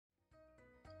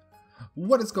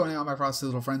What is going on, my frosty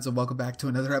little friends, and welcome back to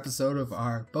another episode of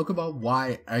our Pokemon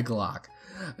XY Egglocke.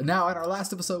 Now, in our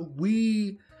last episode,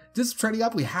 we did some trading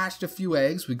up, we hatched a few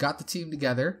eggs, we got the team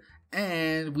together,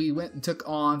 and we went and took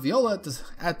on Viola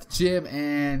at the gym,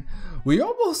 and we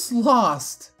almost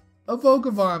lost a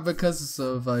Pokemon because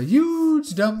of a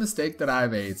huge dumb mistake that I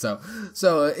made. So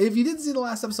if you didn't see the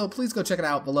last episode, please go check it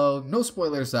out below. No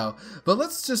spoilers though. But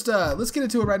let's just let's get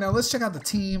into it right now. Let's check out the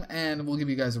team and we'll give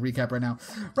you guys a recap right now.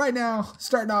 Right now,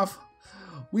 starting off,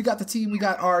 we got the team. We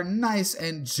got our nice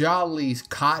and jolly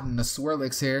Cotton, a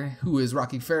Swirlix here, who is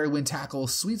rocking Fairy Wind Tackle,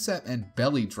 Sweet Step, and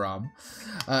Belly Drum.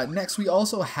 Next, we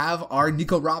also have our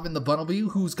Nico Robin, the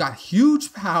Bunnelby, who's got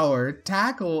huge power,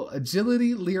 Tackle,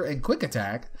 Agility, Leer, and Quick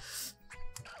Attack.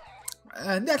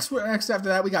 Next after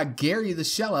that, we got Gary the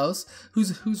Shellos,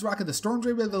 who's rocking the Storm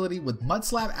Drain ability with Mud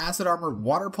Slap, Acid Armor,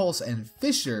 Water Pulse, and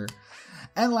Fissure.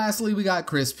 And lastly, we got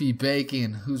Crispy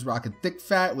Bacon, who's rocking Thick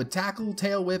Fat with Tackle,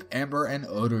 Tail Whip, Ember, and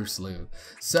Odor Slew.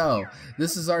 So,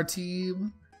 this is our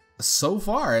team so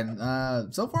far,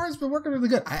 and so far it's been working really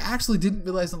good. I actually didn't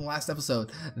realize in the last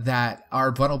episode that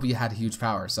our Bunnelby had huge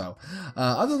power. So,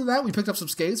 other than that, we picked up some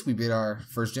skates, we beat our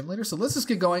first gym leader. So let's just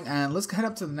get going, and let's head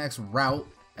up to the next route.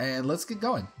 And let's get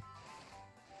going.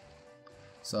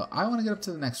 So I want to get up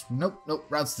to the next. Nope,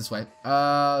 route's this way.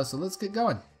 So let's get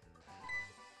going.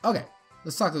 Okay,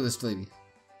 let's talk to this lady.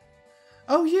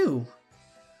 Oh, you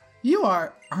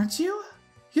aren't you?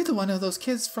 You're the one of those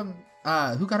kids from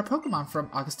who got a Pokemon from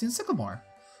Augustine Sycamore.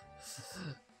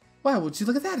 Wow, would you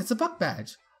look at that? It's a buck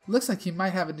badge. Looks like I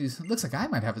might have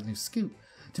a new scoop.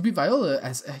 To be Viola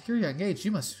at your young age,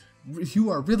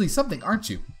 you are really something, aren't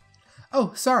you?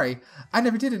 Oh, sorry. I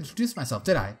never did introduce myself,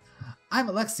 did I? I'm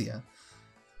Alexia.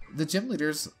 The gym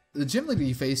leader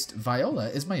you faced, Viola,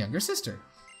 is my younger sister.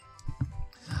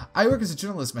 I work as a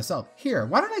journalist myself. Here,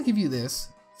 why don't I give you this?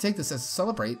 Take this as a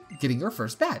celebrate getting your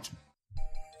first badge.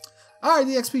 Alright,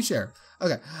 the XP share.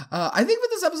 Okay. I think for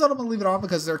this episode I'm going to leave it on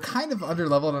because they're kind of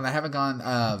underleveled and I haven't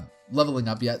gone leveling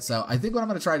up yet. So I think what I'm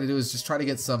going to try to do is just try to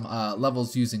get some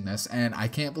levels using this. And I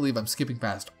can't believe I'm skipping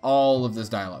past all of this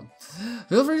dialogue.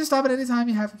 Feel free to stop at any time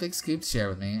you have a big scoop to share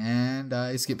with me. And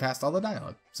I skip past all the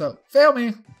dialogue. So fail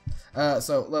me.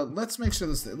 So let's make sure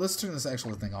let's turn this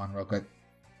actual thing on real quick.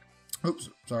 Oops,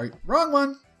 sorry. Wrong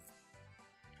one.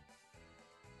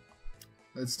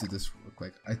 Let's do this real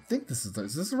quick. I think is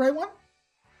this the right one?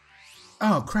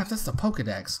 Oh crap, that's the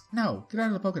Pokedex. No, get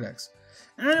out of the Pokedex.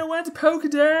 I don't want the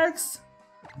Pokedex.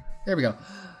 There we go.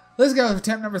 Let's go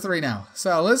attempt number 3 now.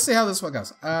 So let's see how this one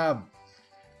goes.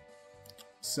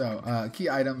 Key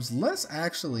items. Let's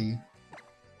actually.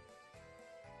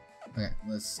 Okay,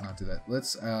 let's not do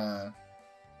that.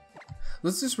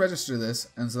 Let's just register this,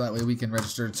 and so that way we can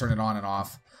register to turn it on and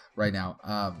off right now.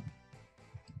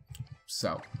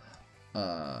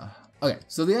 Okay,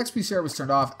 so the XP share was turned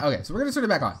off. Okay, so we're gonna turn it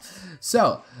back on.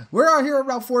 So we're out here at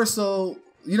Route 4, so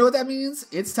you know what that means?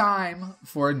 It's time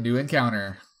for a new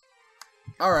encounter.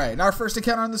 Alright, and our first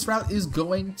encounter on this route is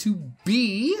going to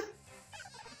be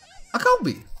a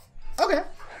Combi. Okay.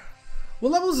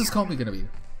 What level is this Combi gonna be?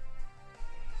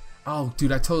 Oh,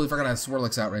 dude, I totally forgot I have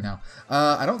Swirlix out right now.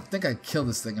 I don't think I killed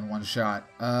this thing in one shot.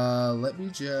 Let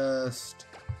me just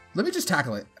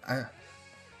tackle it.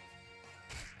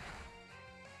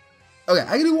 Okay,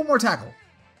 I can do one more tackle.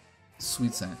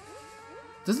 Sweet Scent.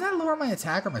 Doesn't that lower my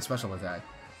attack or my special attack?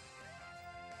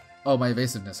 Oh, my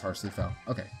evasiveness harshly fell.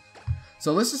 Okay.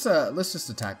 So let's just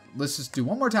attack. Let's just do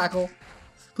one more tackle.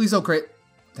 Please don't crit.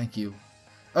 Thank you.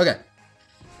 Okay.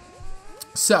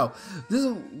 So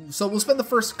we'll spend the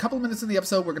first couple of minutes in the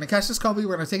episode. We're gonna catch this Combi,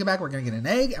 we're gonna take it back, we're gonna get an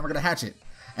egg, and we're gonna hatch it.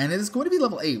 And it is going to be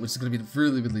level 8, which is gonna be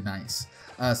really, really nice.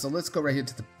 So let's go right here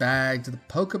to the bag, to the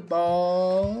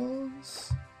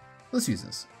Pokeballs. Let's use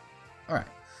this. Alright.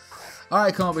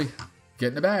 Alright, Combi. Get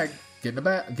in the bag. Get in the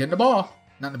bag. Get in the ball.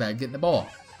 Not in the bag. Get in the ball.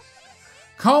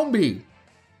 Combi.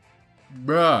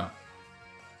 Bruh.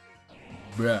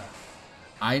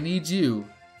 I need you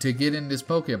to get in this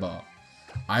Pokeball.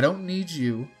 I don't need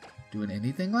you doing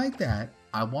anything like that.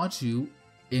 I want you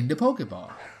in the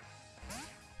Pokeball.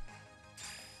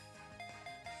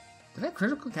 Did I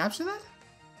critical capture that?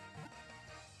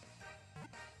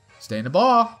 Stay in the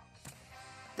ball.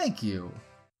 Thank you.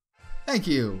 Thank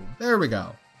you. There we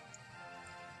go.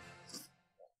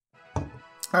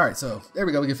 Alright, so there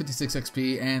we go. We get 56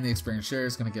 XP and the experience share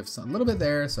is going to give us a little bit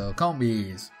there. So,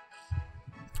 Combis.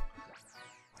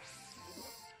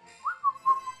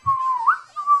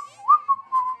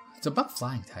 It's a buck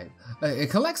flying type.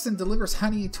 It collects and delivers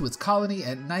honey to its colony.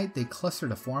 At night, they cluster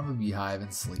to form a beehive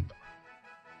and sleep.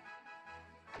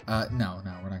 No,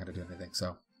 we're not going to do anything.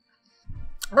 So,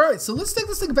 Alright, so let's take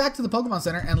this thing back to the Pokemon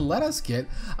Center and let us get...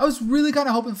 I was really kind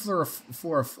of hoping for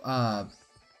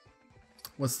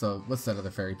what's that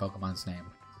other fairy Pokemon's name?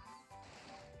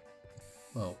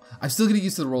 Whoa. I'm still getting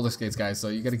used to the roller skates, guys, so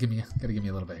you gotta give me a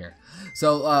little bit here.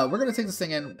 So we're gonna take this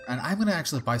thing in, and I'm gonna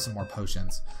actually buy some more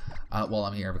potions while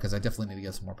I'm here, because I definitely need to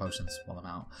get some more potions while I'm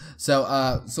out.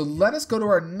 So so let us go to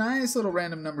our nice little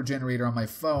random number generator on my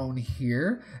phone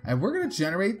here, and we're gonna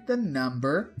generate the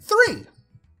number 3.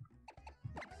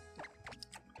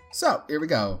 So here we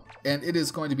go, and it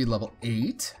is going to be level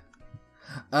 8.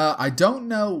 I don't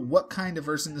know what kind of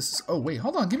version this is. Oh wait,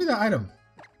 hold on, give me that item.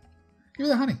 Give me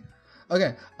that honey.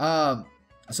 Okay, so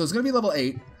it's going to be level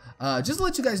 8. Just to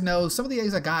let you guys know, some of the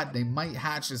eggs I got, they might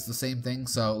hatch as the same thing.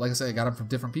 So, like I said, I got them from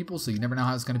different people, so you never know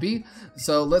how it's going to be.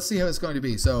 So, let's see how it's going to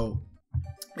be. So,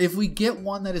 if we get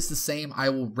one that is the same, I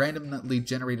will randomly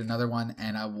generate another one,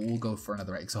 and I will go for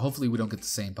another egg. So, hopefully we don't get the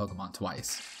same Pokemon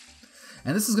twice.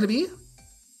 And this is going to be...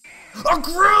 a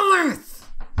Growlithe!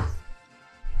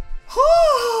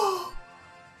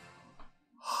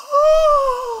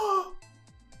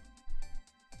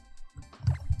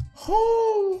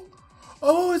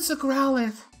 Oh, it's a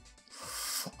Growlithe.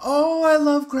 Oh, I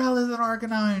love Growlithe and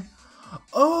Arcanine.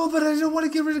 Oh, but I don't want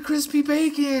to get rid of Crispy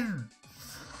Bacon.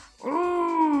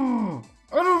 Oh,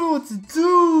 I don't know what to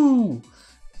do.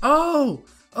 Oh,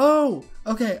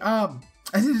 okay. I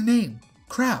need a name.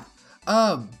 Crap.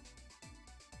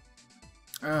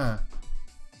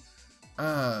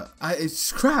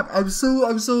 It's crap. I'm just so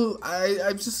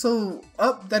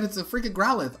up that it's a freaking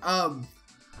Growlithe.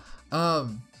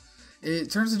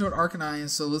 It turns into an Arcanine,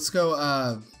 so let's go,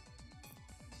 I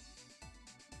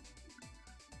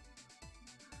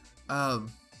don't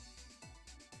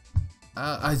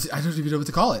even know what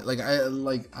to call it. I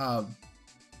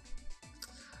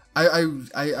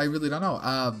really don't know.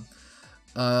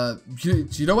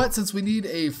 You know what? Since we need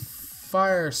a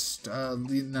fire,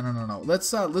 no. Let's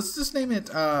just name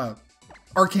it,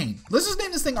 Arcane. Let's just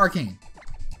name this thing Arcane.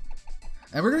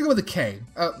 And we're gonna go with a K.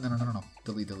 No.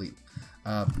 Delete.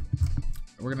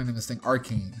 We're gonna name this thing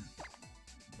Arcane.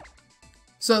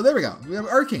 So there we go. We have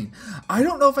Arcane. I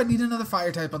don't know if I need another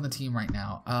fire type on the team right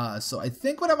now. So I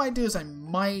think what I might do is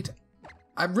I'm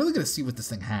really gonna see what this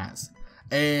thing has.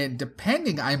 And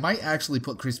depending, I might actually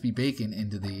put Crispy Bacon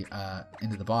into the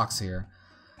box here.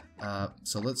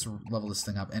 So let's level this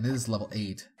thing up, and it is level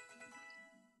 8.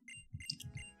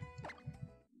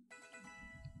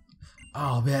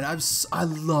 Oh man, I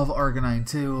love Arcanine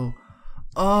too.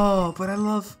 Oh, but I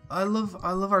love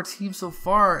our team so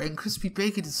far, and Crispy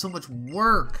Bacon did so much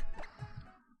work.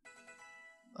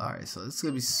 All right, so this is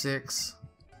gonna be 6.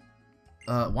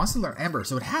 Wants to learn Ember,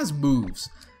 so it has moves.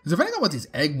 Depending on what these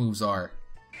egg moves are.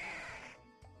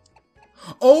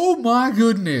 Oh my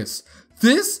goodness,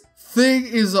 this thing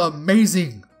is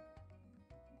amazing.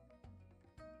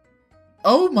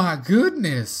 Oh my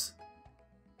goodness.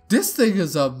 This thing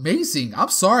is amazing. I'm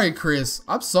sorry, Chris.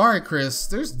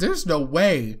 There's no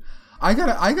way. I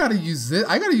gotta use this.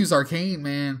 I gotta use Arcane,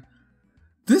 man.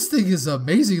 This thing is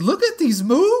amazing. Look at these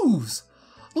moves.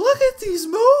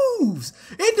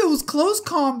 It knows close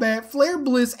combat, flare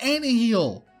blitz, and a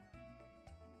heal.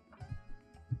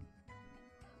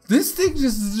 This thing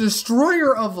is a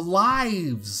destroyer of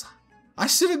lives. I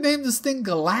should have named this thing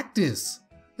Galactus.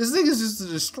 This thing is just a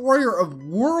destroyer of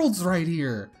worlds right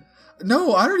here.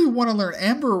 No, I don't even want to learn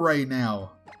Ember right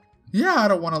now. Yeah, I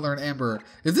don't want to learn Ember.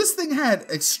 If this thing had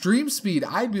extreme speed,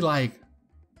 I'd be like...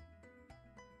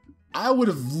 I would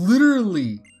have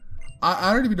literally...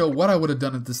 I don't even know what I would have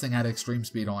done if this thing had extreme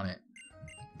speed on it.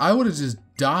 I would have just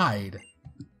died.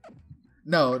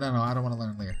 No, I don't want to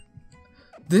learn Leer.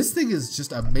 This thing is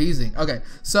just amazing. Okay,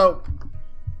 so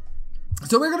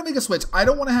we're going to make a switch. I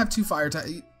don't want to have 2 fire types.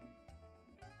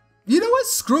 You know what?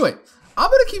 Screw it.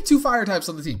 I'm going to keep 2 fire types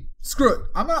on the team. Screw it.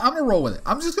 I'm gonna roll with it.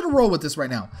 I'm just gonna roll with this right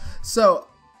now. So,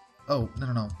 oh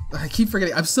no. I keep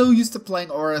forgetting. I'm so used to playing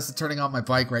Auras and turning on my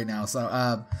bike right now.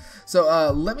 So,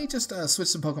 let me just switch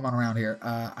some Pokemon around here.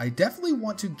 I definitely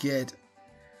want to get.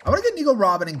 I want to get Nico,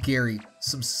 Robin, and Gary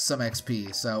some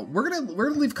XP. So we're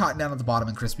gonna leave Cotton down at the bottom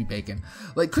and Crispy Bacon.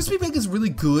 Like Crispy Bacon is really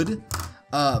good.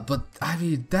 But I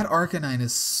mean that Arcanine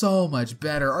is so much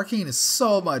better. Arcane is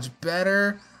so much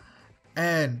better,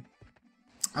 and.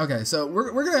 Okay, so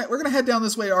we're gonna head down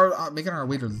this way, making our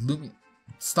way to Lumion.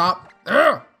 Stop!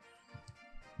 Ugh!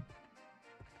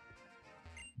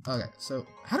 Okay, so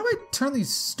how do I turn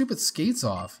these stupid skates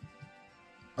off?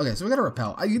 Okay, so we gotta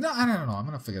repel. I don't know. I'm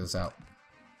gonna figure this out.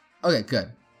 Okay,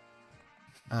 good.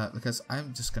 Because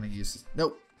I'm just gonna use.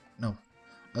 Nope, no.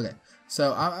 Okay,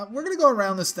 so we're going to go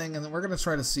around this thing, and then we're going to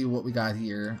try to see what we got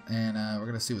here. And we're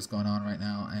going to see what's going on right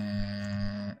now.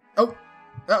 And... oh!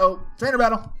 Uh-oh! Trainer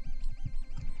battle!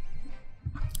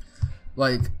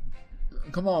 Like,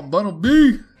 come on, Bundle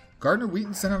B! Gardner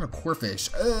Wheaton sent out a Corphish.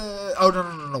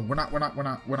 Oh, no. We're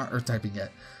not Earth typing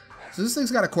yet. So this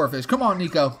thing's got a Corphish. Come on,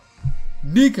 Nico.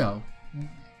 Nico!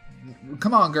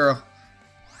 Come on, girl.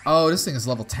 Oh, this thing is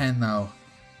level 10, though.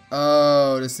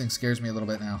 Oh, this thing scares me a little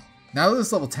bit now. Now that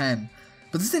it's level 10.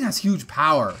 But this thing has huge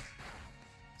power.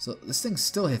 So this thing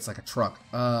still hits like a truck.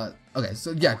 Okay,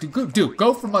 so yeah, dude,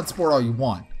 go for Mudsport all you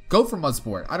want. Go for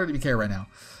Mudsport. I don't even care right now.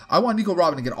 I want Nico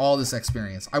Robin to get all this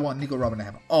experience. I want Nico Robin to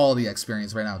have all the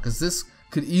experience right now. Because this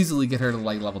could easily get her to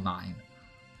like level 9.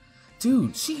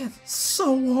 Dude, she hits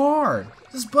so hard.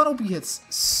 This Bumblebee hits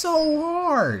so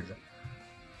hard.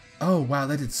 Oh, wow,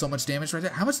 that did so much damage right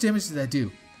there. How much damage did that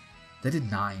do? That did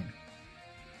 9.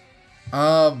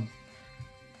 I'm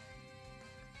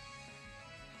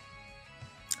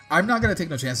not going to take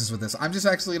no chances with this. I'm just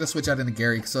actually going to switch out into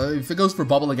Gary. So if it goes for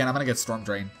Bubble again, I'm going to get Storm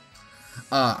Drain.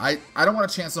 I don't want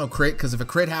to chance no crit, because if a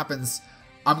crit happens,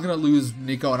 I'm going to lose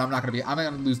Nico, and I'm going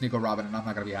to lose Nico Robin, and I'm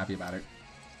not going to be happy about it.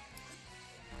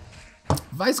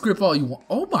 Vice Grip all you want.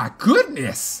 Oh my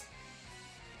goodness!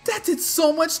 That did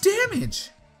so much damage!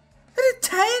 That did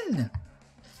 10!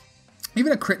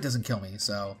 Even a crit doesn't kill me,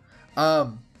 so...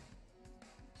 I'm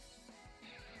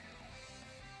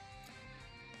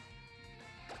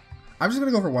just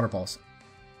gonna go for Water Pulse.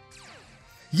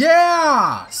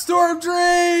 Yeah! Storm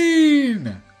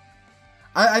Drain!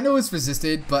 I know it's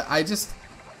resisted, but I just...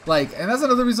 like, and that's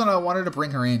another reason I wanted to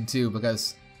bring her in, too,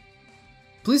 because...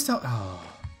 please tell... oh,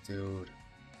 dude.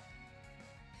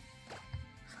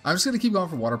 I'm just gonna keep going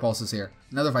for Water Pulses here.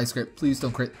 Another Vice Grip. Please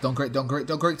don't crit. Don't crit. Don't crit.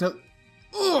 Don't crit. Don't...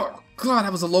 oh, God,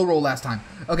 that was a low roll last time.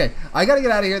 Okay, I gotta get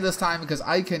out of here this time because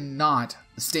I cannot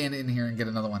stand in here and get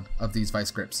another one of these Vice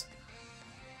Grips.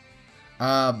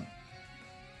 I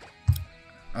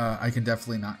can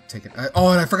definitely not take it. Oh,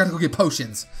 and I forgot to go get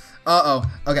potions.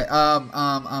 Uh-oh. Okay.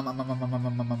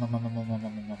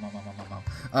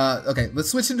 Okay,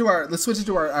 let's switch into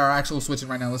our actual switching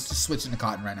right now. Let's just switch into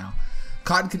Cotton right now.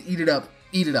 Cotton can eat it up.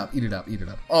 Eat it up, eat it up, eat it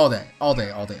up. All day, all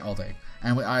day, all day, all day.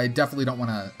 And I definitely don't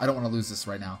want to lose this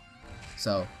right now.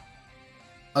 So,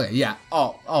 okay, yeah,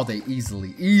 all day,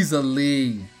 easily.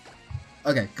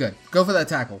 Okay, good. Go for that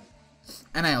tackle.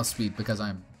 And I outspeed because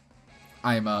I'm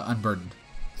unburdened.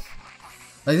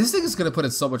 Like, this thing is gonna put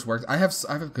in so much work. I have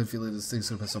a good feeling this thing's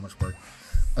gonna put so much work.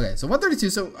 Okay, so 132.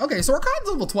 So okay, so our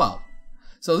Cotton's level 12.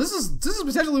 So this is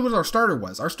potentially what our starter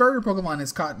was. Our starter Pokemon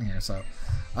is Cotton here. So,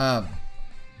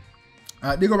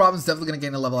 Nico Robin's definitely gonna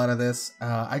gain a level out of this.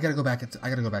 I gotta go back to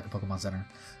Pokemon Center.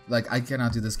 Like, I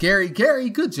cannot do this. Gary,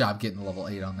 good job getting level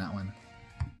 8 on that one.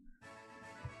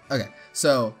 Okay,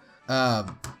 so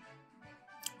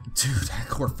dude, that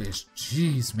Corphish,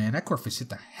 jeez, man, that Corphish hit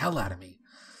the hell out of me.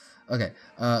 Okay,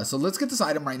 so let's get this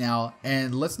item right now,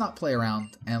 and let's not play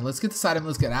around, and let's get this item.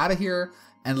 Let's get out of here,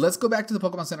 and let's go back to the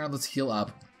Pokemon Center and let's heal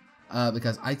up,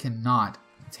 because I cannot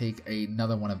take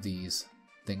another one of these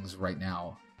things right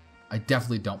now. I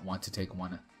definitely don't want to take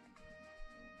one.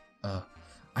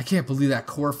 I can't believe that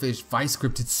Corphish Vice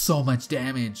Grip did so much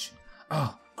damage.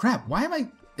 Oh, crap. Why am I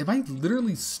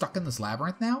literally stuck in this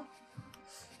labyrinth now?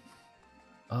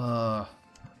 Oh,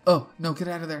 no, get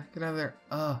out of there. Get out of there.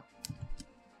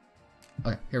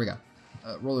 Okay, here we go.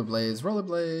 Rollerblades.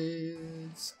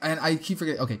 And I keep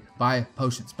forgetting. Okay, buy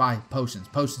potions. Potions.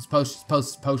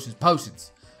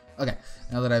 Okay,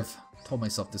 now that I've told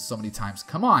myself this so many times.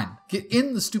 Come on, get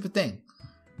in the stupid thing.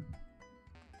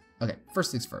 Okay,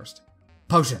 first things first.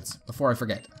 Potions, before I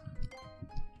forget.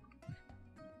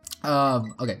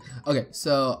 Okay,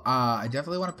 so, I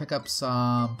definitely want to pick up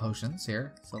some potions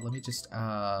here. So let me just pick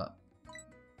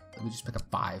up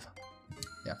 5.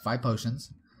 Yeah, 5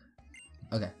 potions.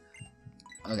 Okay,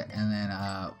 and then,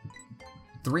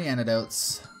 3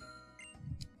 antidotes.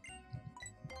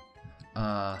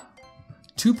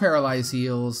 2 paralyze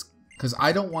heals. Because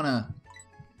I don't want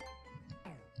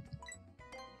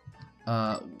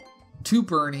to... 2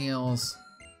 burn heals.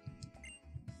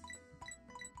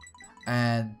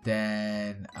 And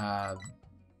then...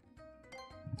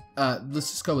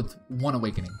 let's just go with 1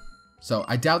 awakening. So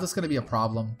I doubt that's going to be a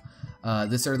problem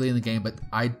this early in the game. But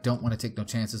I don't want to take no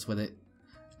chances with it.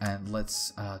 And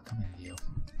let's... come here, you.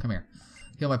 Come here.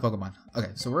 Heal my Pokemon.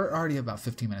 Okay, so we're already about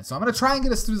 15 minutes. So I'm going to try and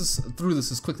get us through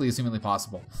this as quickly as humanly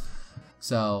possible.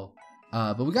 So...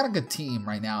 but we got a good team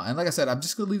right now, and like I said, I'm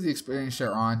just gonna leave the experience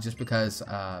share on just because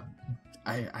I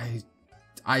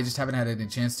just haven't had any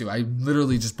chance to. I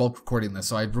literally just bulk recording this,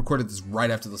 so I recorded this right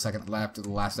after the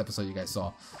last episode you guys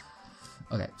saw.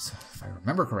 Okay, so if I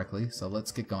remember correctly, so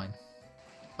let's get going.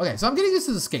 Okay, so I'm getting used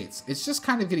to the skates. It's just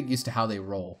kind of getting used to how they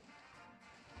roll.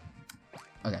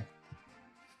 Okay.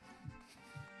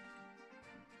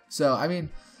 So, I mean,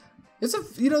 it's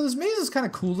a, you know, this maze is kind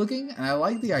of cool looking, and I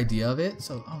like the idea of it.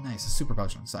 So, oh, nice, a super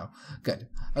potion. So, good.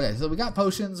 Okay, so we got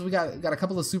potions. We got a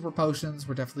couple of super potions.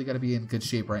 We're definitely going to be in good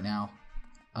shape right now.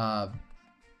 And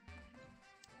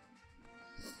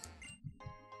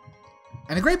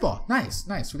a great ball. Nice,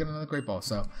 nice. We got another great ball.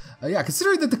 So, yeah,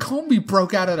 considering that the Combi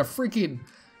broke out at a freaking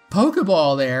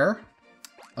Pokeball there.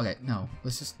 Okay, no,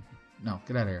 let's just, no,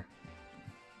 get out of here.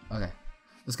 Okay,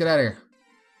 let's get out of here.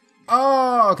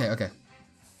 Oh, okay, okay.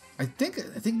 I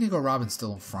think Nico Robin's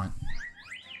still in front.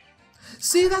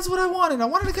 See, that's what I wanted. I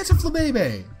wanted to catch a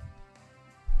Flabébé.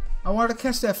 I wanted to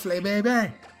catch that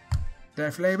Flabébé.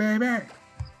 That Flabébé.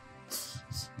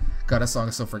 God, that song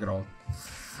is so freaking old.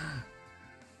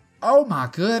 Oh my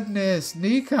goodness,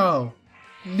 Nico.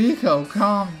 Nico,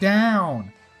 calm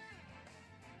down.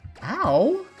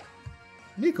 Ow.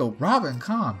 Nico Robin,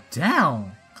 calm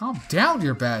down. Calm down to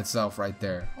your bad self right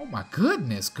there. Oh my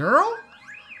goodness, girl.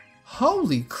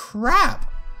 Holy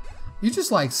crap. You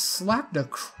just like slapped the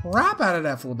crap out of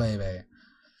that Flabébé.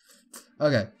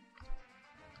 Okay.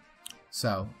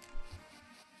 So.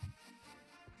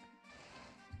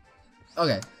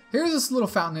 Okay. Here's this little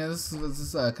fountain here. This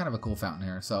is kind of a cool fountain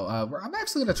here. So I'm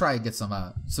actually going to try and get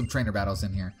some trainer battles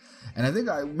in here. And I think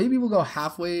maybe we'll go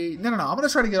halfway. No. I'm going to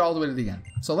try to get all the way to the end.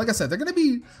 So like I said, they're going to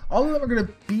be, all of them are going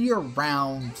to be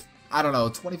around, I don't know,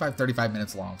 25, 35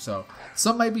 minutes long. So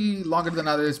some might be longer than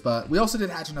others, but we also did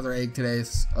hatch another egg today.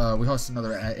 We hosted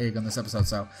another egg on this episode.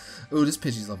 So, ooh, this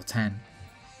Pidgey's level 10.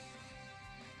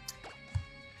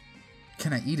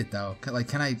 Can I eat it though?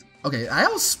 Can I? Okay, I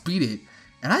outspeed it.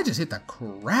 And I just hit the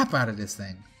crap out of this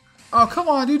thing. Oh, come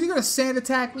on, dude. You're going to sand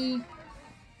attack me?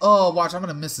 Oh, watch. I'm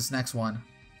going to miss this next one.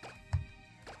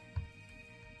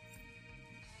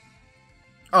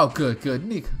 Oh, good, good.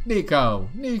 Nico.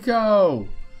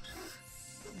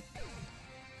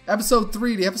 Episode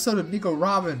 3, the episode of Nico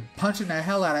Robin punching the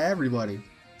hell out of everybody.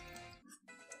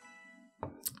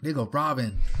 Nico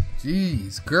Robin.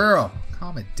 Jeez, girl.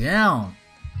 Calm it down.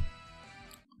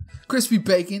 Crispy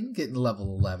Bacon getting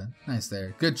level 11. Nice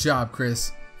there. Good job,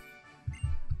 Chris.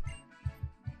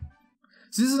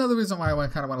 So this is another reason why I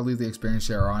kind of want to leave the experience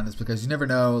share on, is because you never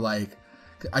know, like,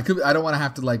 I don't want to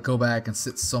have to like go back and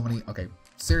sit so many. Okay,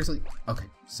 seriously. Okay,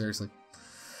 seriously.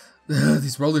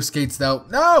 These roller skates though.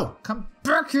 No, come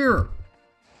back here.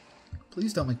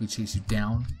 Please don't make me chase you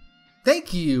down.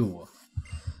 Thank you.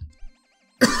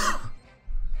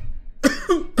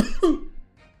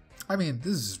 I mean,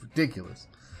 this is ridiculous.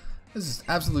 This is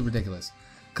absolutely ridiculous.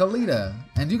 Kalita,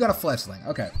 and you got a fletchling.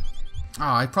 Okay. Oh,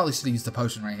 I probably should have used a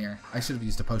potion right here. I should have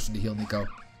used a potion to heal Nico.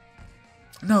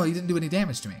 No, he didn't do any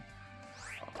damage to me.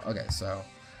 Okay, so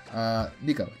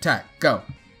Nico, attack, go.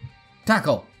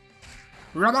 Tackle.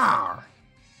 Rabar.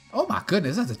 Oh my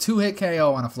goodness, that's a 2-hit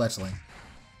KO on a fletchling.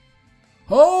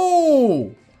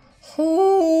 Oh!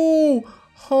 Oh!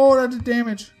 Oh, that did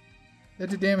damage. That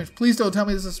did damage. Please don't tell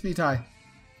me this is a speed tie.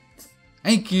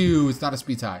 Thank you. It's not a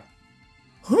speed tie.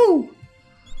 Whoo!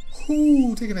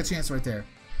 Whoo! Taking a chance right there.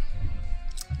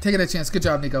 Taking a chance. Good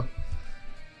job, Nico.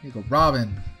 Nico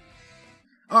Robin.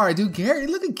 Alright, dude. Gary.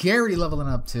 Look at Gary leveling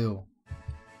up, too.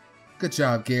 Good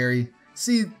job, Gary.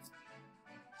 See,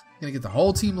 gonna get the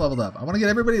whole team leveled up. I want to get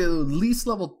everybody at least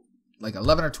level, like,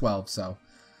 11 or 12, so.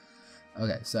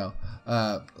 Okay, so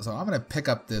I'm gonna pick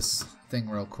up this thing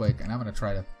real quick, and I'm gonna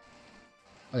try to.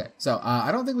 Okay, so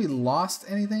I don't think we lost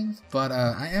anything, but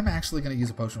I am actually gonna use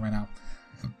a potion right now.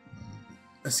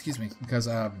 Excuse me, because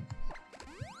our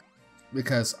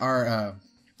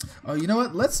oh, you know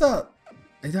what? Let's I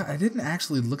didn't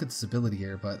actually look at this ability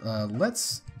here, but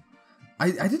let's. I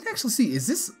didn't actually see. Is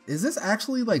this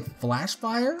actually like flash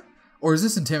fire, or is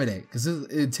this intimidate? Because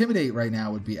intimidate right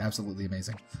now would be absolutely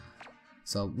amazing.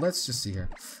 So let's just see here.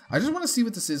 I just want to see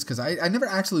what this is because I never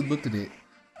actually looked at it.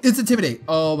 It's intimidate.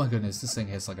 Oh my goodness, this thing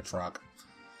hits like a truck.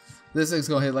 This thing's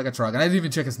gonna hit like a truck, and I didn't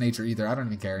even check its nature either. I don't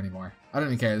even care anymore. I don't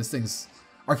even care. This thing's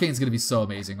Arcane's gonna be so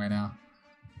amazing right now.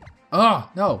 Oh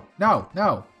no, no,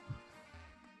 no.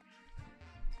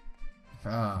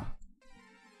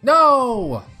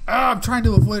 No! I'm trying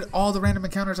to avoid all the random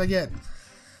encounters I get,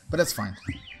 but that's fine.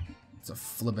 It's a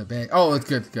flip it bag. Oh, it's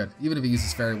good, good. Even if he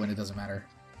uses Fairy Wind, it doesn't matter.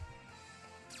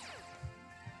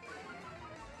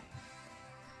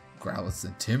 Growlithe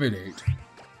intimidate.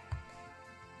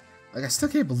 Like, I still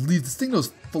can't believe this thing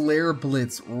knows Flare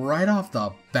Blitz right off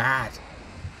the bat.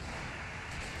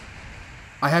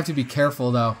 I have to be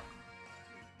careful though.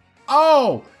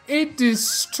 Oh, It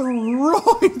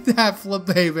destroyed that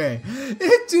Flabébé.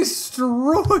 It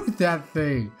destroyed that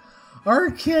thing.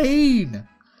 Arcane.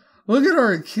 Look at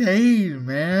Arcane,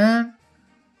 man.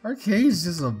 Arcane's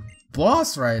just a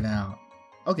boss right now.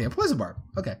 Okay, a Poison Barb.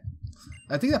 Okay.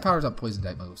 I think that powers up Poison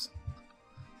type moves.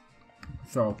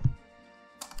 So,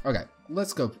 okay.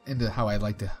 Let's go into how I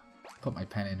like to put my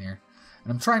pen in here.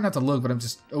 And I'm trying not to look, but I'm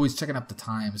just always checking up the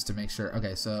times to make sure.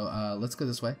 Okay, so let's go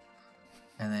this way.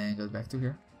 And then go back through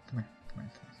here. Come here. Come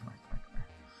here. Come here. Come here.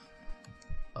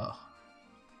 Come here. Oh.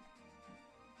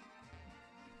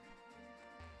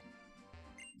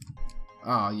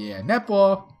 Oh, yeah.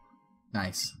 Netball.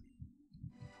 Nice.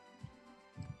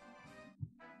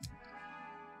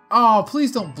 Oh,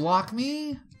 please don't block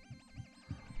me.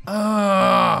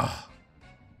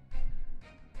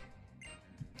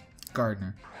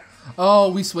 Gardener.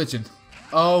 Oh, we switching.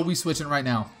 Oh, we switching right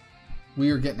now. We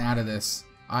are getting out of this.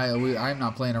 I'm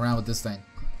not playing around with this thing.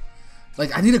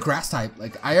 Like, I need a grass type.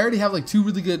 Like, I already have like 2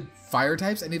 really good fire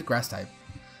types. I need a grass type.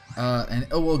 And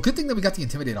oh well, good thing that we got the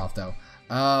Intimidate off though.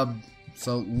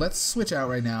 So let's switch out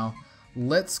right now.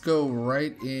 Let's go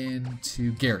right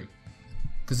into Gary.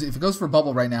 Because if it goes for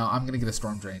Bubble right now, I'm gonna get a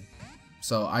Storm Drain.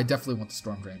 So I definitely want the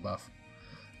Storm Drain buff.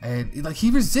 And like,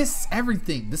 he resists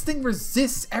everything. This thing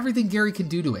resists everything Gary can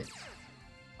do to it.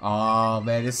 Oh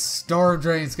man, this Storm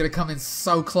Drain is gonna come in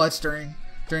so clutch during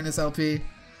this LP.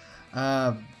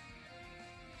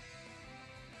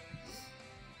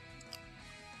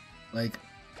 Like,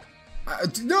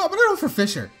 no, I'm gonna go for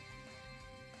Fisher.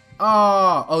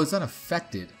 Oh, it's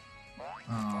unaffected.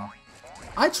 Oh,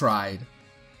 I tried.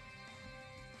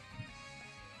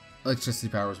 Electricity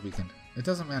power is weakened. It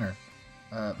doesn't matter.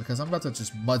 Because I'm about to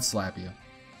just mud slap you.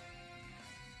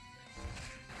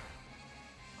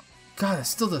 God, that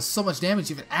still does so much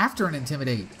damage even after an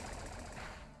Intimidate.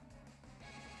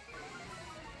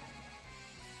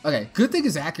 Okay, good thing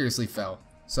his accuracy fell.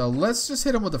 So let's just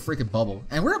hit him with a freaking bubble.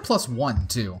 And we're at +1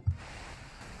 too.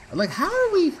 Like, how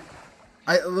are we...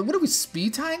 what are we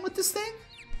speed tying with this thing?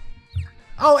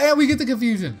 Oh, and we get the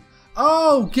confusion.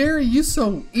 Oh, Gary, you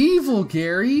so evil,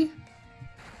 Gary.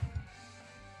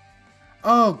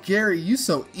 Oh, Gary, you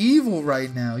so evil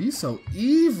right now. You so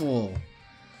evil.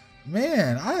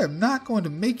 Man, I am not going to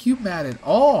make you mad at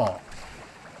all.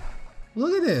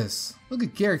 Look at this. Look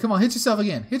at Gary. Come on, hit yourself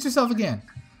again. Hit yourself again.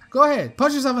 Go ahead.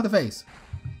 Punch yourself in the face.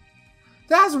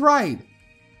 That's right.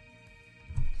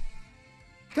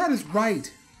 That is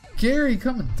right. Gary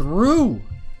coming through.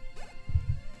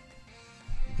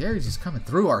 Gary's just coming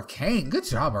through. Arcane. Good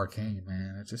job, Arcane,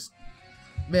 man. It just...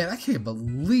 Man, I can't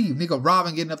believe Nico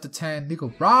Robin getting up to 10.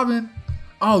 Nico Robin.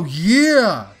 Oh,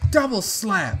 yeah. Double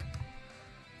slap.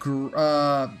 Forget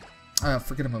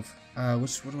a move.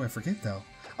 What do I forget, though?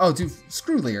 Oh, dude,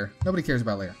 screw Lear. Nobody cares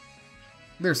about Lear.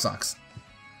 Lear sucks.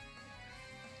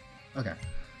 Okay.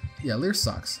 Yeah, Lear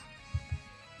sucks.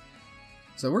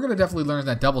 So we're going to definitely learn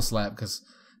that double slap, because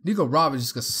Nico Robin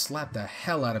just going to slap the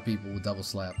hell out of people with double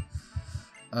slap.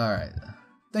 Alright.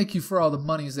 Thank you for all the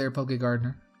monies there, Poke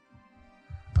Gardener.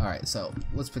 Alright, so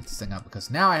let's pick this thing up, because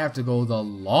now I have to go the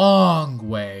long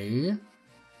way.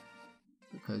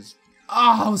 Because,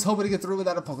 I was hoping to get through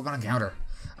without a Pokemon encounter.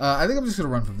 I think I'm just gonna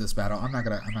run from this battle. I'm not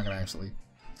gonna actually.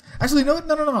 Actually,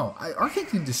 no. Arcane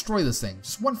can destroy this thing.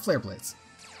 Just one Flare Blitz.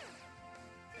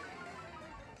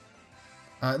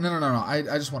 No. I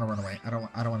just want to run away. I don't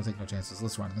want to take no chances.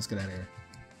 Let's run. Let's get out of here.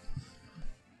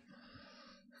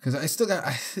 Because I still got.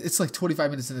 It's like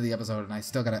 25 minutes into the episode, and I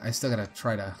still gotta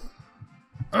try to.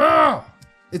 Oh!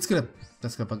 That's gonna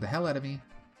bug the hell out of me.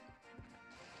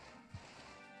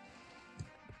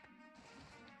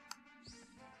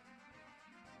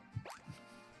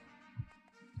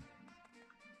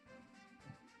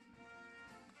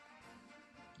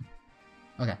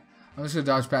 Okay, I'm just gonna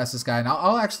dodge past this guy, and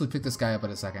I'll actually pick this guy up in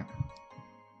a second.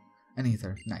 An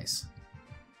Ether, nice.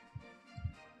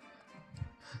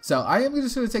 So I am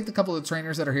just gonna take the couple of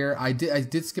trainers that are here. I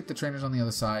did skip the trainers on the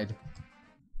other side.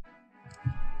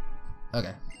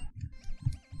 Okay.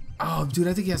 Oh, dude,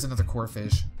 I think he has another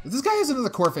Corphish. If this guy has another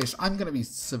Corphish, I'm gonna be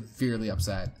severely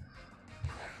upset.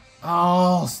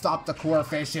 Oh, stop the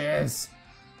Corphishes!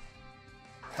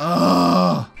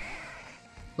 Oh.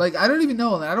 Like, I don't even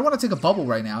know. I don't want to take a bubble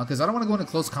right now, because I don't want to go into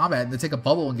close combat and then take a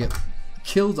bubble and get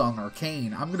killed on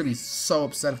Arcane. I'm going to be so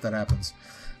upset if that happens.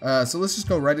 So let's just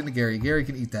go right into Gary. Gary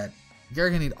can eat that.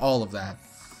 Gary can eat all of that.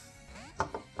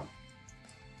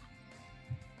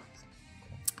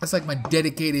 That's like my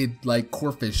dedicated, like,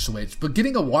 Corphish switch. But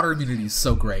getting a water immunity is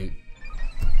so great.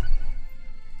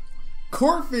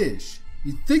 Corphish!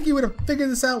 You'd think you would have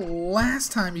figured this out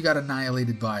last time you got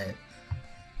annihilated by it.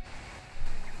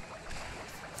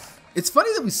 It's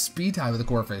funny that we speed tie with the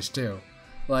Corphish too.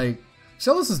 Like,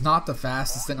 Shellos is not the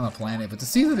fastest thing on the planet, but to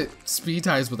see that it speed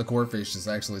ties with the Corphish is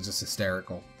actually just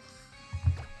hysterical.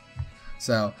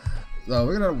 So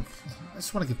we're gonna. I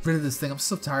just want to get rid of this thing. I'm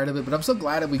so tired of it, but I'm so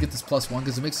glad that we get this +1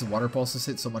 because it makes the water pulses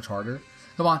hit so much harder.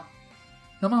 Come on,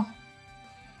 come on.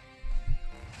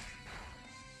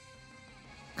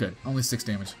 Good, only 6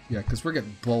 damage. Yeah, because we're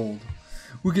getting bold.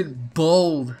 We're getting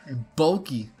bold and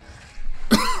bulky.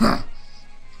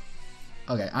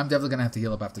 Okay, I'm definitely gonna have to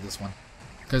heal up after this one.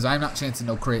 Because I'm not chancing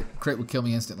no crit. Crit would kill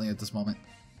me instantly at this moment.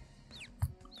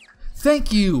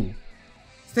 Thank you!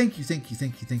 Thank you, thank you,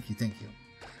 thank you, thank you, thank you.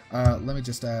 Let me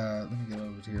just, let me get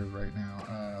over here right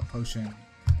now. Potion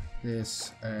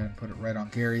this and put it right on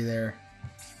Gary there.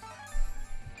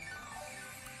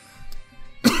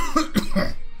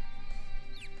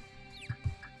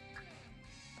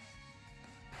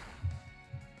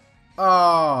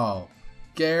 Oh,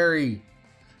 Gary.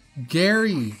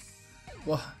 Gary.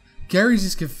 Well, Gary's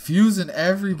just confusing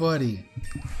everybody.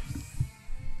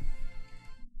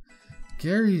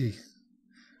 Gary,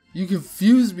 you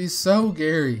confuse me so,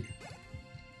 Gary.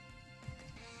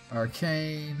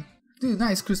 Arcane. Dude,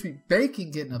 nice crispy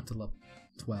bacon getting up to level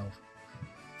 12.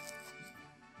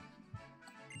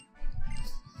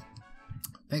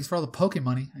 Thanks for all the Poke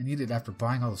money. I need it after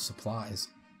buying all the supplies.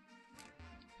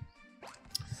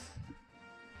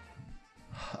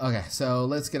 Okay, so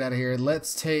let's get out of here.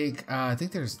 Let's take, I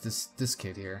think there's this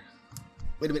kid here.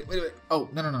 Wait a minute. Oh,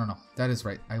 no. That is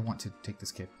right. I want to take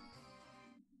this kid.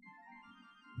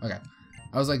 Okay.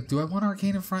 I was like, do I want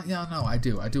Arcane in front? Yeah, no, I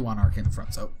do. I do want Arcane in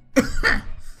front, so.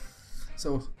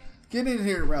 So, get in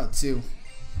here, Route 2.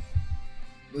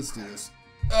 Let's do this.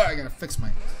 Oh, I gotta fix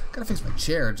my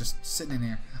chair just sitting in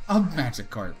here. A magic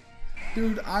card.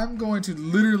 Dude, I'm going to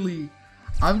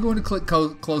click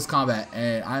close combat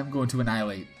and I'm going to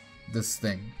annihilate this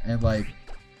thing. And like,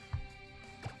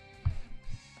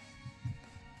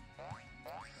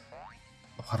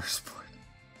 water sport.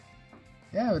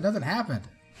 Yeah, but nothing happened.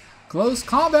 Close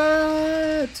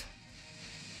combat!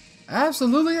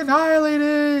 Absolutely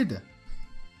annihilated!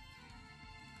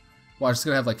 Watch, it's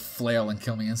gonna have like flail and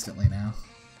kill me instantly now.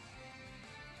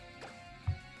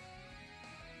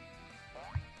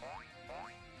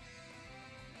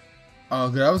 Oh,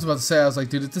 good. I was about to say, I was like,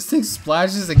 dude, if this thing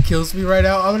splashes and kills me right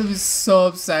now, I'm gonna be so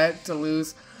upset to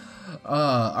lose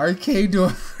Arcane to a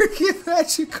freaking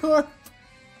Magikarp.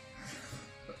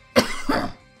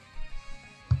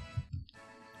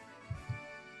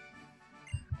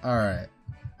 All right,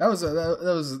 that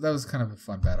was kind of a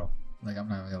fun battle. Like, I'm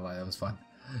not even gonna lie, that was fun.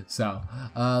 So,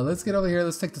 let's get over here.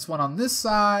 Let's take this one on this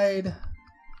side.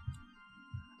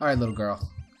 All right, little girl.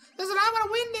 Listen, I want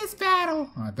to win this battle.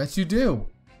 Oh, I bet you do.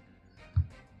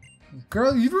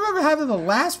 Girl, you remember having the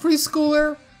last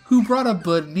preschooler who brought a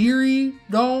Baniri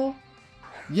doll?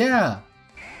 Yeah.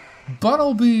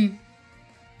 Bunnelby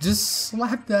just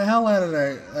slapped the hell out of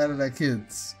that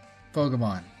kid's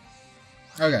Pokemon.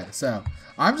 Okay, so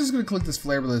I'm just gonna click this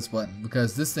Flare Blitz button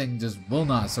because this thing just will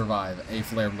not survive a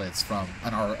Flare Blitz from a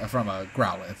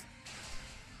Growlithe.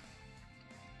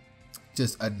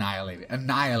 Just annihilated.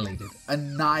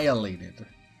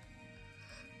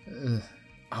 Ugh.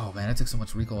 Oh man, I took so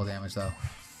much recoil damage though.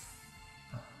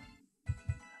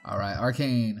 Alright,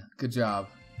 Arcane. Good job.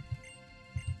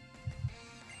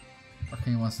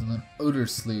 Arcane wants to learn Odor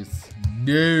Sleuth.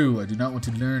 No, I do not want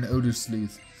to learn Odor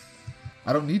Sleuth.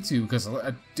 I don't need to because,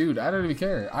 dude, I don't even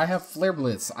care. I have Flare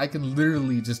Blitz. I can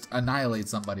literally just annihilate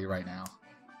somebody right now.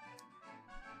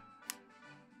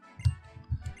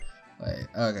 Like,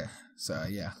 okay, so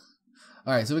yeah.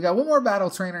 Alright, so we got one more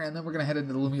battle trainer, and then we're going to head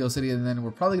into the Lumio City, and then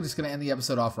we're probably just going to end the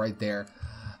episode off right there.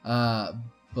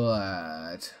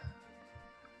 But...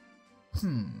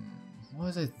 what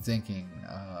was I thinking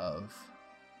of?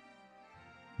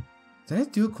 Did I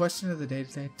do a question of the day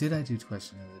today? Did I do a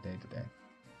question of the day today?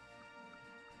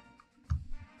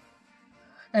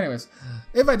 Anyways,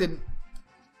 if I didn't...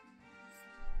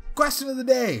 Question of the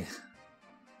day.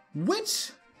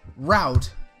 Which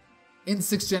route in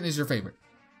 6th Gen is your favorite?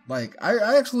 Like,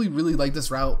 I actually really like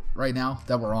this route right now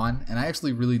that we're on, and I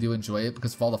actually really do enjoy it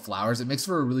because of all the flowers. It makes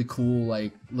for a really cool,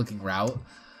 like, looking route.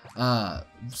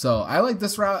 So I like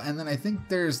this route, and then I think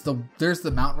there's the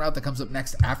mountain route that comes up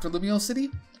next after Lumio City.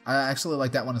 I actually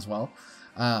like that one as well.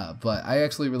 But I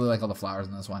actually really like all the flowers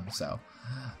in this one. So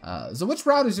which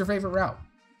route is your favorite route?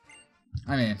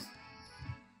 I mean,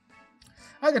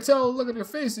 I can tell, look at your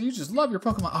face that you just love your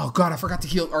Pokemon. Oh god, I forgot to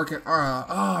heal Arcane.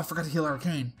 I forgot to heal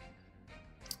Arcane.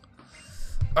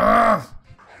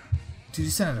 Dude,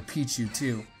 you sent out a Pichu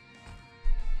too.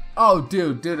 Oh,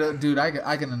 dude,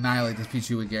 I can annihilate this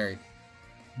Pichu with Gary.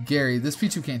 Gary. This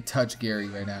Pichu can't touch Gary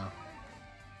right now.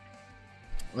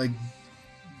 Like,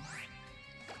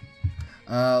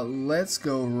 let's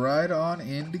go right on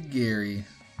into Gary.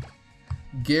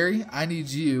 Gary, I need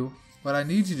you. What I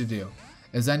need you to do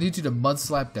is I need you to mud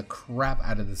slap the crap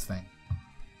out of this thing.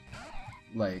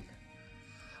 Like,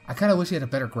 I kind of wish he had a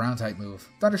better ground type move.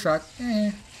 Thundershock.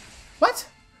 What?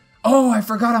 Oh, I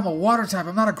forgot I'm a water type.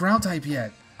 I'm not a ground type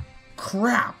yet.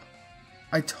 Crap.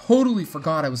 I totally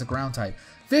forgot I was a ground type.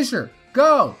 Fisher,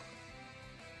 go.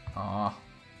 Aw.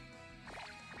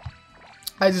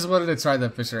 I just wanted to try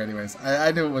that Fisher anyways.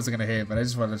 I knew it wasn't going to hit, but I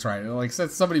just wanted to try it. Like,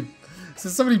 since somebody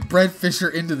bred Fisher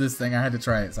into this thing, I had to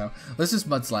try it. So, let's just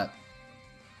mud slap.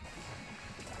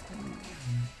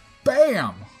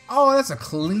 Bam! Oh, that's a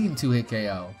clean 2-hit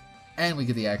KO. And we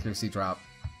get the accuracy drop.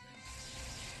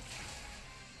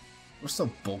 We're so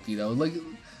bulky, though. Like,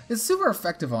 it's super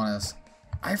effective on us.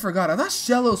 I forgot. I thought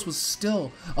Shellos was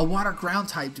still a water ground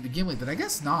type to begin with, but I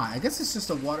guess not. I guess it's just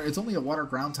a water. It's only a water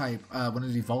ground type when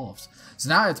it evolves. So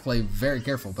now I have to play very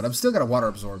careful, but I'm still got a water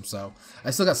absorb, so I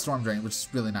still got Storm Drain, which is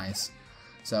really nice.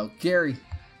 So Gary,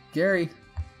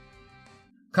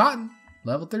 Cotton,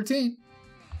 level 13.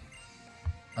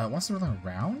 Wants to run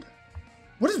around?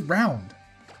 What is round?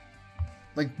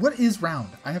 Like, what is round?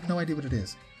 I have no idea what it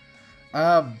is.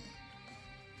 Oh,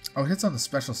 it hits on the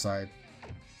special side.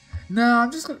 No,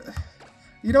 I'm just gonna...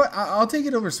 You know what? I'll take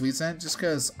it over Sweet Scent just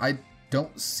because I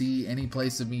don't see any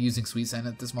place of me using Sweet Scent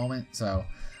at this moment. So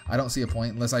I don't see a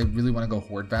point unless I really want to go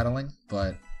Horde battling.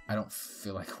 But I don't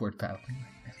feel like Horde battling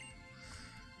right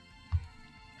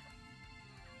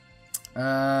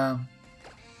now.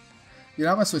 You know,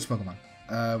 I'm going to switch Pokemon.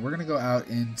 We're going to go out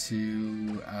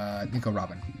into Nico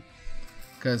Robin.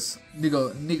 Because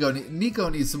Nico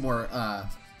needs some more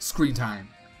screen time.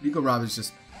 Nico Robin's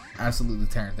just absolutely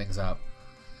tearing things up.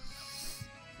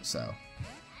 So.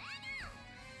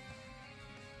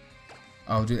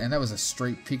 Oh, dude, and that was a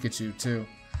straight Pikachu, too.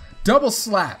 Double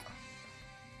slap!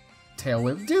 Tail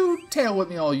whip. Dude, tail whip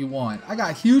me all you want. I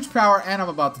got huge power, and I'm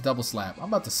about to double slap. I'm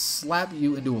about to slap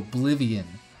you into oblivion.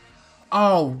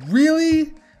 Oh,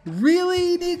 really?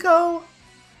 Really, Nico?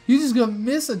 You just gonna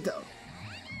miss a...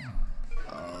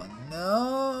 Oh,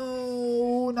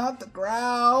 no. Not the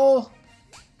growl.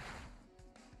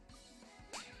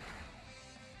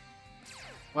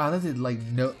 Wow, that did like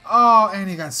no... Oh, and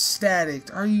he got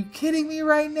staticked. Are you kidding me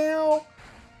right now?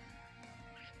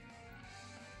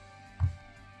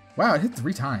 Wow, it hit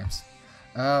 3 times.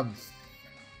 You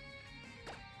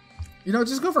know,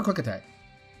 just go for a quick attack.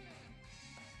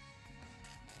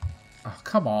 Oh,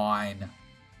 come on.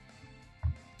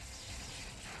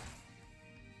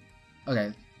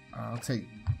 Okay, I'll take...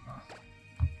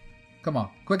 Come on,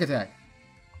 quick attack.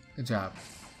 Good job.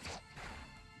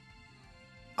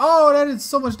 Oh, that did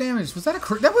so much damage. Was that a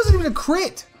crit? That wasn't even a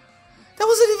crit. That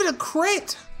wasn't even a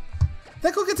crit.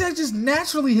 That quick attack just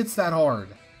naturally hits that hard.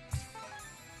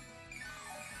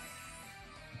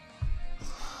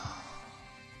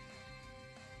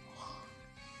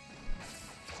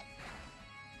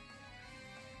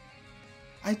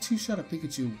 I two-shot a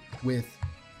Pikachu with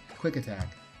quick attack.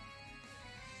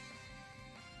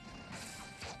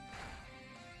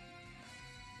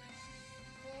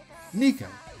 Nico,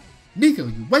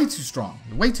 you're way too strong.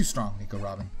 You're way too strong, Nico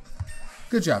Robin.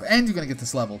 Good job. And you're going to get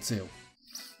this level, too.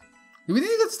 We need to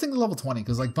get this thing to level 20,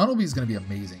 because, like, Bunnelby is going to be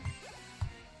amazing.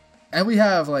 And we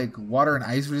have, like, water and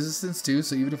ice resistance, too,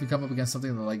 so even if we come up against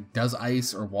something that, like, does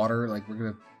ice or water, like, we're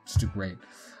going to just do great.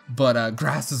 But,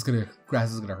 grass is gonna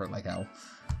hurt like hell.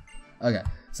 Okay,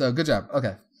 so good job.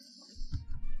 Okay.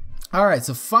 Alright,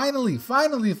 so finally.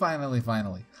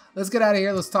 Let's get out of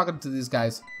here. Let's talk to these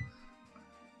guys.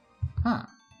 Huh.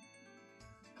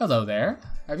 Hello there.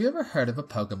 Have you ever heard of a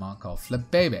Pokemon called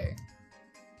Flabébé?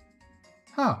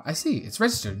 Oh, I see. It's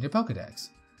registered in your Pokedex.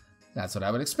 That's what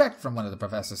I would expect from one of the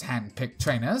professor's hand-picked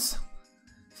trainers.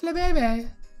 Flabébé,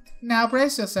 now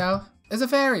brace yourself, is a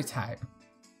fairy type.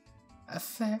 A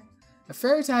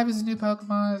fairy type is a new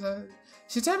Pokemon.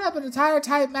 She turned up an entire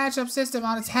type matchup system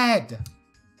on its head.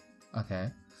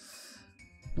 Okay.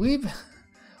 We've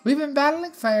been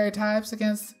battling fairy types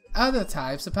against other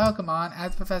types of Pokemon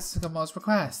at Professor Sycamore's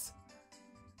request.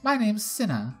 My name's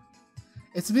Cinna.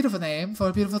 It's a beautiful name for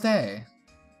a beautiful day.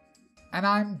 And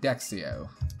I'm Dexio.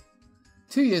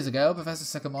 2 years ago, Professor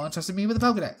Sycamore entrusted me with a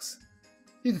Pokedex.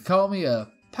 You could call me a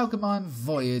Pokemon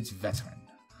Voyage veteran.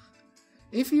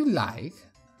 If you like,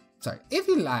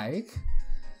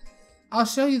 I'll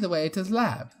show you the way to the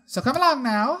lab. So come along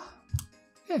now.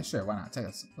 Yeah, sure, why not? Take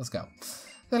us. Let's go.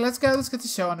 So let's go. Let's get the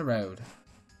show on the road.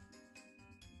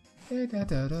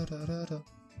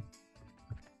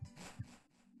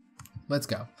 let's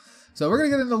go. So we're gonna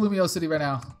get into Lumio City right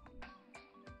now.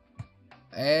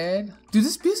 And dude,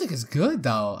 this music is good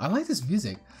though. I like this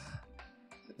music.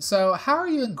 So how are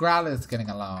you and Growlithe getting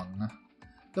along?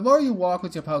 The more you walk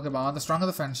with your Pokemon, the stronger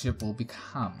the friendship will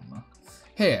become.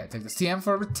 Here, take this TM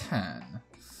for a return.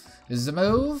 This is a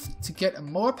move to get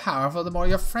more powerful the more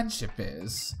your friendship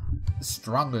is.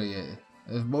 The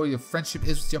more your friendship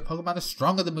is with your Pokemon, the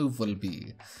stronger the move will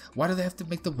be. Why do they have to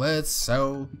make the words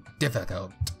so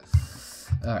difficult?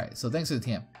 Alright, so thanks for the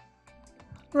TM.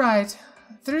 Right.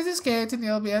 Through this gate and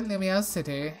you'll be at Lumio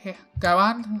City. Here, go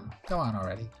on. Go on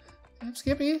already. I'm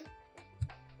Skippy.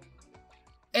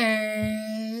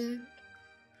 And...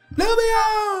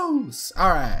 Lumios!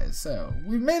 Alright, so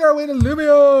we've made our way to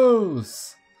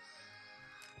Lumios!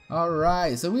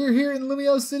 Alright, so we're here in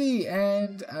Lumio City,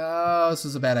 and this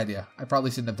was a bad idea. I probably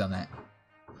shouldn't have done that.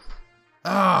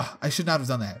 I should not have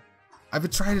done that. I've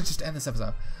been trying to just end this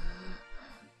episode.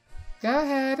 Go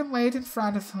ahead and wait in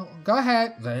front of... Go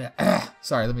ahead.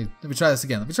 Sorry, let me try this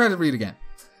again. Let me try to read again.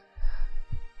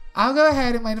 I'll go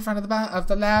ahead and wait in front of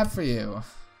the lab for you.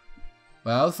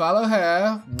 Well, follow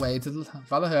her.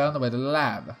 Follow her on the way to the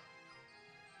lab.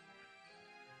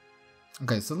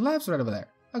 Okay, so the lab's right over there.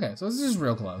 Okay, so this is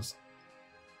real close.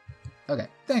 Okay,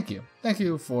 thank you. Thank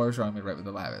you for showing me right where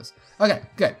the lab is. Okay,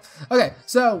 good. Okay,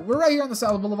 so we're right here on the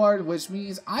Salad Boulevard, which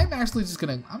means I'm actually just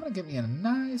I'm gonna get me a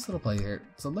nice little play here.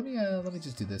 So let me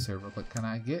just do this here real quick. Can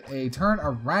I get a turn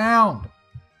around?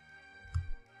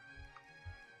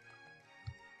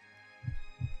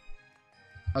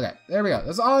 Okay, there we go.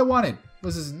 That's all I wanted.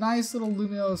 Was this nice little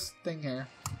Lumios thing here.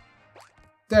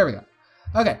 There we go.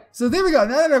 Okay, so there we go.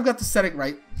 Now that I've got the setting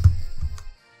right.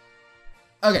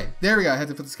 Okay, there we go. I had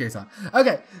to put the skates on.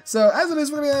 Okay, so as it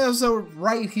is, we're going to episode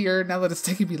right here. Now that it's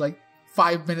taking me like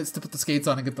 5 minutes to put the skates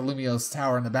on and get the Lumios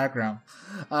tower in the background.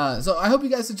 So I hope you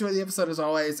guys enjoyed the episode as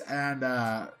always. And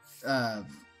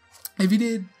if you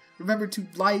did, remember to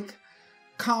like,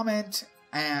 comment,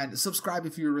 and subscribe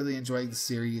if you're really enjoying the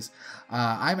series.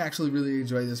 I'm actually really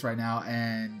enjoying this right now.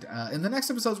 And in the next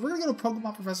episodes, we're going to go to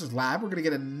Pokemon Professor's lab. We're going to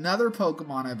get another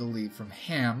Pokemon, I believe, from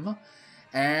him.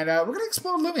 And we're going to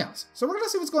explore Lumios. So we're going to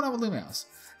see what's going on with Lumios.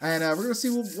 And we're going to see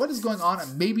what is going on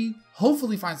and maybe,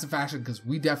 hopefully, find some fashion because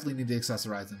we definitely need to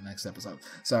accessorize in the next episode.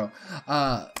 So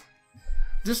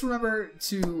just remember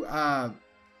to...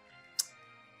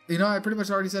 I pretty much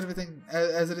already said everything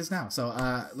as it is now. So,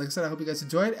 like I said, I hope you guys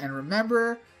enjoyed. And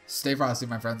remember, stay frosty,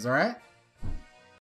 my friends, all right?